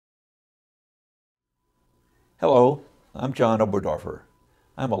Hello, I'm John Oberdorfer.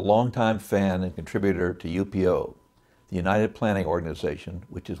 I'm a longtime fan and contributor to UPO, the United Planning Organization,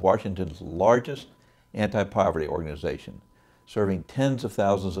 which is Washington's largest anti-poverty organization, serving tens of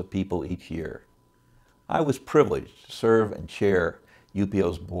thousands of people each year. I was privileged to serve and chair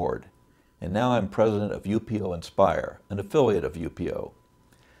UPO's board, and now I'm president of UPO Inspire, an affiliate of UPO.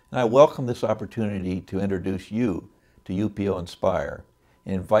 And I welcome this opportunity to introduce you to UPO Inspire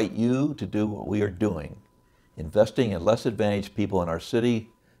and invite you to do what we are doing, investing in less advantaged people in our city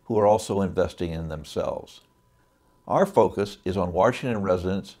who are also investing in themselves. Our focus is on Washington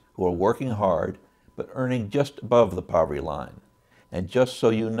residents who are working hard but earning just above the poverty line. And just so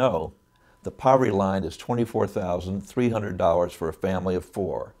you know, the poverty line is $24,300 for a family of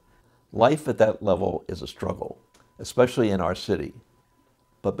four. Life at that level is a struggle, especially in our city.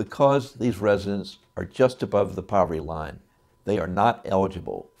 But because these residents are just above the poverty line, they are not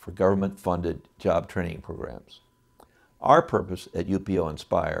eligible for government-funded job training programs. Our purpose at UPO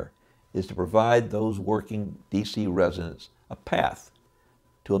Inspire is to provide those working DC residents a path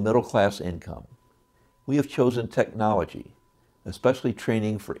to a middle-class income. We have chosen technology, especially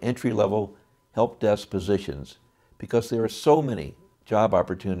training for entry-level help desk positions, because there are so many job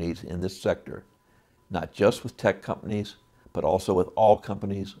opportunities in this sector, not just with tech companies, but also with all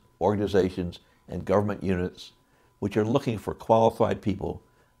companies, organizations, and government units, which are looking for qualified people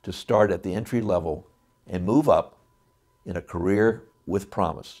to start at the entry level and move up in a career with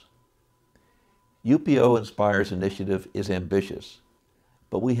promise. UPO Inspire's initiative is ambitious,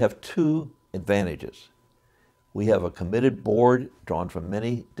 but we have two advantages. We have a committed board drawn from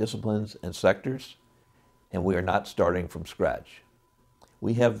many disciplines and sectors, and we are not starting from scratch.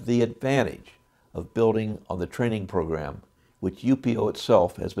 We have the advantage of building on the training program which UPO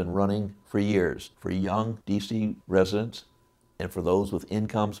itself has been running for years for young DC residents and for those with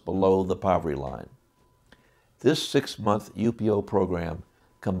incomes below the poverty line. This 6-month UPO program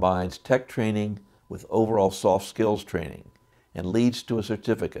combines tech training with overall soft skills training and leads to a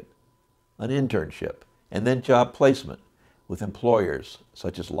certificate, an internship, and then job placement with employers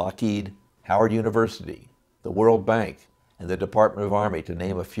such as Lockheed, Howard University, the World Bank, and the Department of Army, to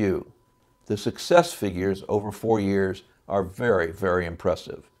name a few. The success figures over 4 years are very, very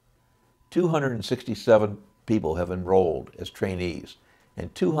impressive. 267 people have enrolled as trainees,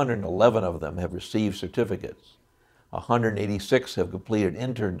 and 211 of them have received certificates. 186 have completed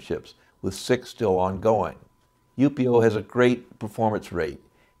internships, with 6 still ongoing. UPO has a great performance rate,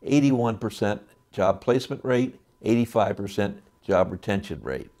 81% job placement rate, 85% job retention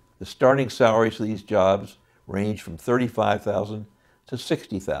rate. The starting salaries for these jobs range from $35,000 to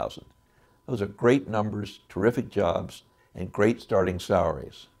 $60,000. Those are great numbers, terrific jobs, and great starting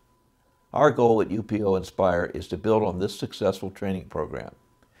salaries. Our goal at UPO Inspire is to build on this successful training program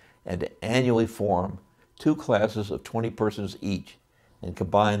and to annually form 2 classes of 20 persons each and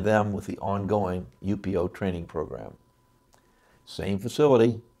combine them with the ongoing UPO training program. Same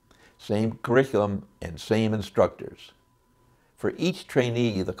facility, same curriculum, and same instructors. For each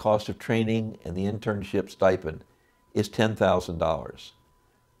trainee, the cost of training and the internship stipend is $10,000.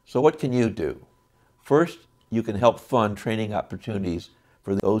 So what can you do? First, you can help fund training opportunities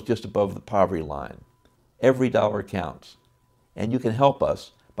for those just above the poverty line. Every dollar counts. And you can help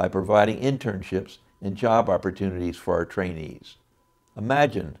us by providing internships and job opportunities for our trainees.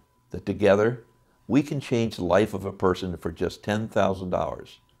 Imagine that together we can change the life of a person for just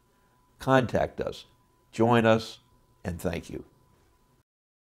 $10,000. Contact us, join us, and thank you.